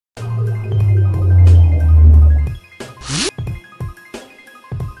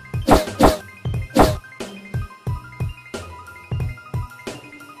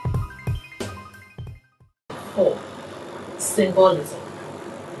Symbolism.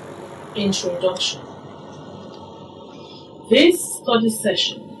 Introduction. This study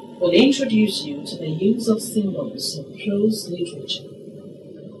session will introduce you to the use of symbols in prose literature.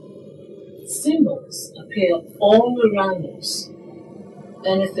 Symbols appear all around us.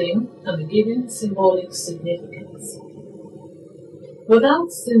 Anything can be given symbolic significance.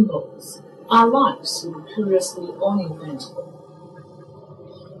 Without symbols, our lives would be curiously uneventful.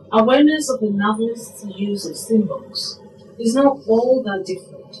 Awareness of the novelist's use of symbols is not all that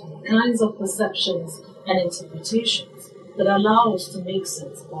different from the kinds of perceptions and interpretations that allow us to make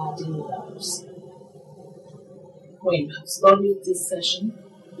sense of our daily lives. When you have studied this session,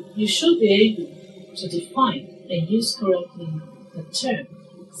 you should be able to define and use correctly the term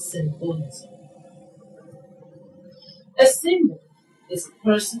symbolism. A symbol is a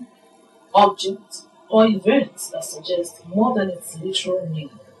person, object, or event that suggests more than its literal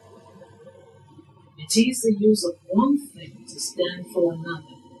meaning. It is the use of one thing to stand for another.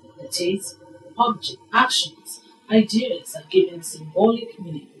 That is, object, actions, ideas are given symbolic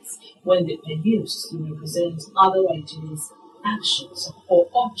meanings when they are used to represent other ideas, actions, or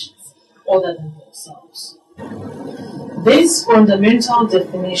objects other than themselves. This fundamental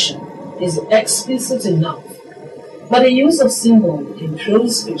definition is explicit enough, but the use of symbol in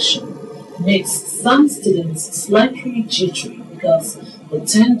prose fiction makes some students slightly jittery because they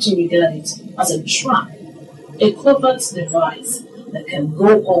tend to regard it as a trap, a covert device that can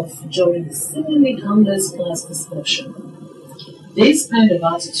go off during a seemingly harmless class discussion. This kind of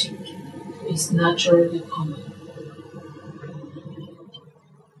attitude is naturally common.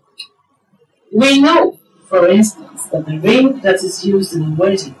 We know, for instance, that the ring that is used in a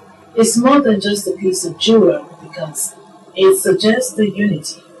wedding is more than just a piece of jewelry because it suggests the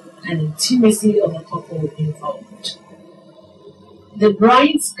unity and intimacy of the couple involved. The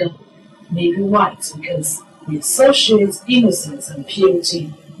bride's gown may be white because we associate innocence and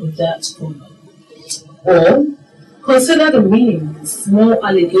purity with that color. Or consider the meaning of the small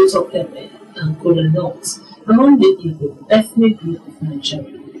alligator pepper and kola nuts among the Igbo ethnic group of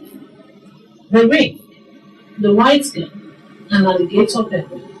Nigeria. The ring, the white gown, and alligator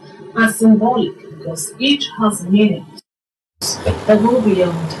pepper are symbolic because each has meanings that go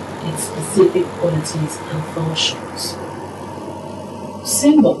beyond its specific qualities and functions.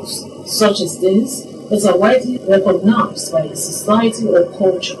 Symbols such as these that are widely recognized by the society or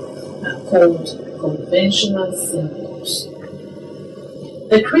culture are called conventional symbols.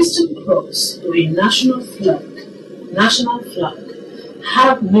 The Christian cross or a national flag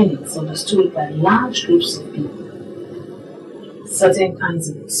have meanings understood by large groups of people. Certain kinds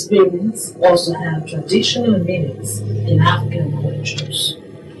of experience also have traditional meanings in African cultures.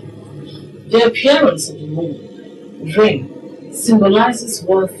 The appearance of the moon, ring, symbolizes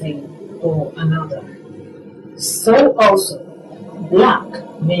one thing or another. So also,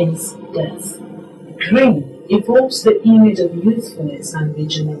 black means death. Green evokes the image of youthfulness and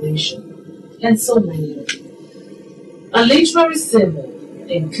regeneration, and so many more. A literary symbol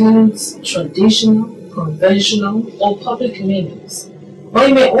includes traditional, conventional, or public meanings, but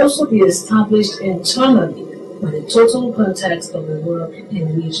it may also be established internally by the total context of the work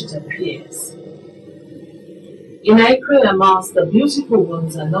in which it appears. In April Ama's The Beautiful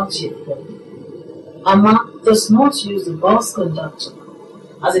Ones Are Not Yet Born, Ama does not use the bus conductor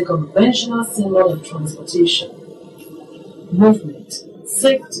as a conventional symbol of transportation, movement,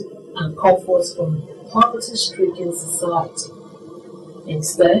 safety, and comfort from a poverty-stricken society.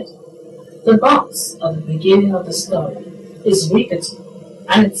 Instead, the bus at the beginning of the story is rickety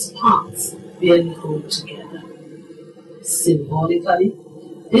and its parts barely hold together. Symbolically,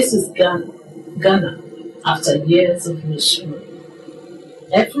 this is Ghana after years of misrule.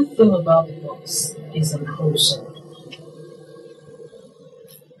 Everything about the bus is unwholesome.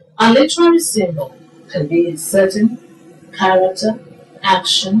 A literary symbol can be a certain character,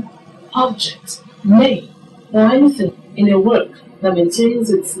 action, object, name, or anything in a work that maintains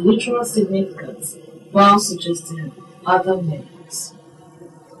its literal significance while suggesting other meanings.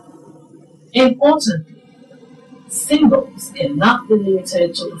 Importantly, symbols cannot be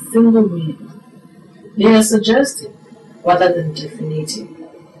limited to a single meaning. They are suggestive rather than definitive.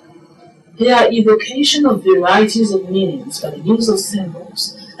 Their evocation of varieties of meanings by the use of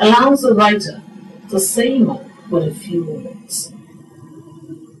symbols allows the writer to say more with a few words.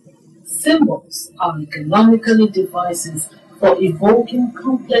 Symbols are economically devices for evoking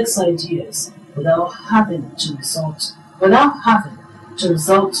complex ideas without having to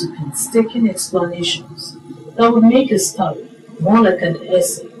resort to painstaking explanations that would make a story more like an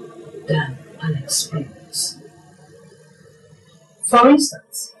essay than an experience. For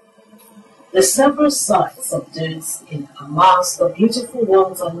instance, The several sides of those in a mass the beautiful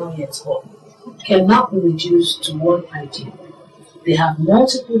ones are not yet born cannot be reduced to one idea. They have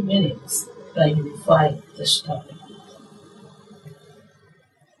multiple meanings that unify the story.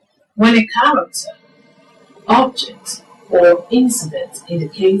 When a character, object, or incident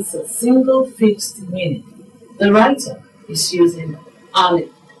indicates a single fixed meaning, the writer is using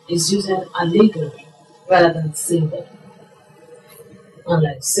allegory rather than symbol.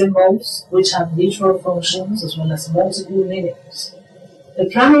 Unlike symbols, which have literal functions as well as multiple meanings, the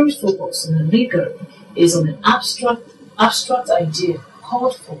primary focus in allegory is on an abstract idea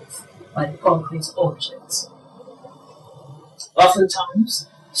called forth by the concrete object. Oftentimes,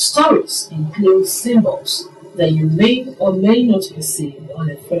 stories include symbols that you may or may not perceive on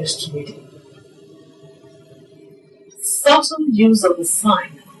a first reading. Subtle use of the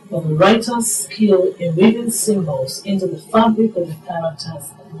sign of a writer's skill in weaving symbols into the fabric of the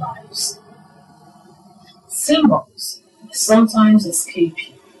characters' lives. Symbols may sometimes escape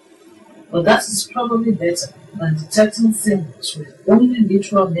you, but that is probably better than detecting symbols where only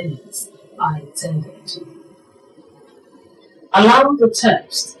literal meanings are intended. Allow the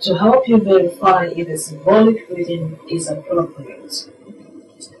text to help you verify if a symbolic reading is appropriate.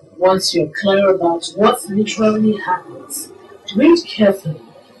 Once you're clear about what literally happens, read carefully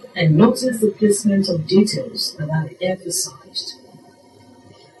and notice the placement of details that are emphasized.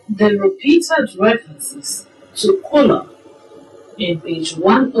 The repeated references to color in page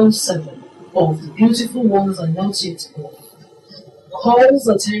 107 of The Beautiful Ones Are Not Yet Born calls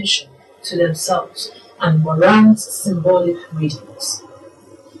attention to themselves and warrants symbolic readings.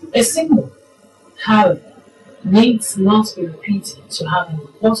 A symbol, however, needs not be repeated to have an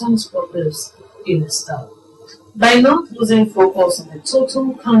important purpose in the story. By not losing focus on the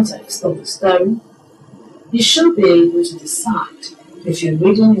total context of the story, you should be able to decide if your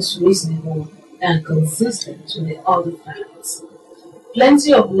reading is reasonable and consistent with the other facts.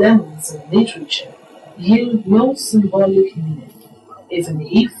 Plenty of lemons in literature yield no symbolic meaning, even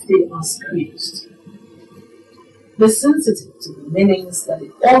if they are squeezed. Be sensitive to the meanings that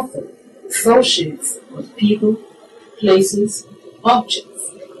the author associates with people, places,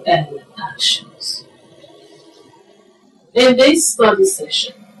 objects, and actions. In this study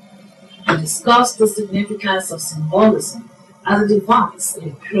session, we discussed the significance of symbolism as a device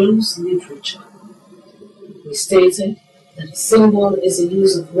in prose literature. We stated that a symbol is the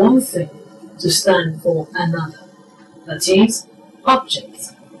use of one thing to stand for another, that is,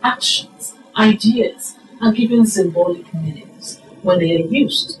 objects, actions, ideas, are given symbolic meanings when they are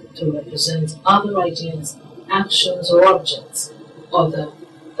used to represent other ideas, actions, or objects other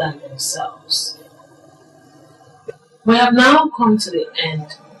than themselves. We have now come to the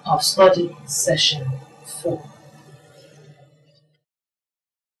end of study session 4.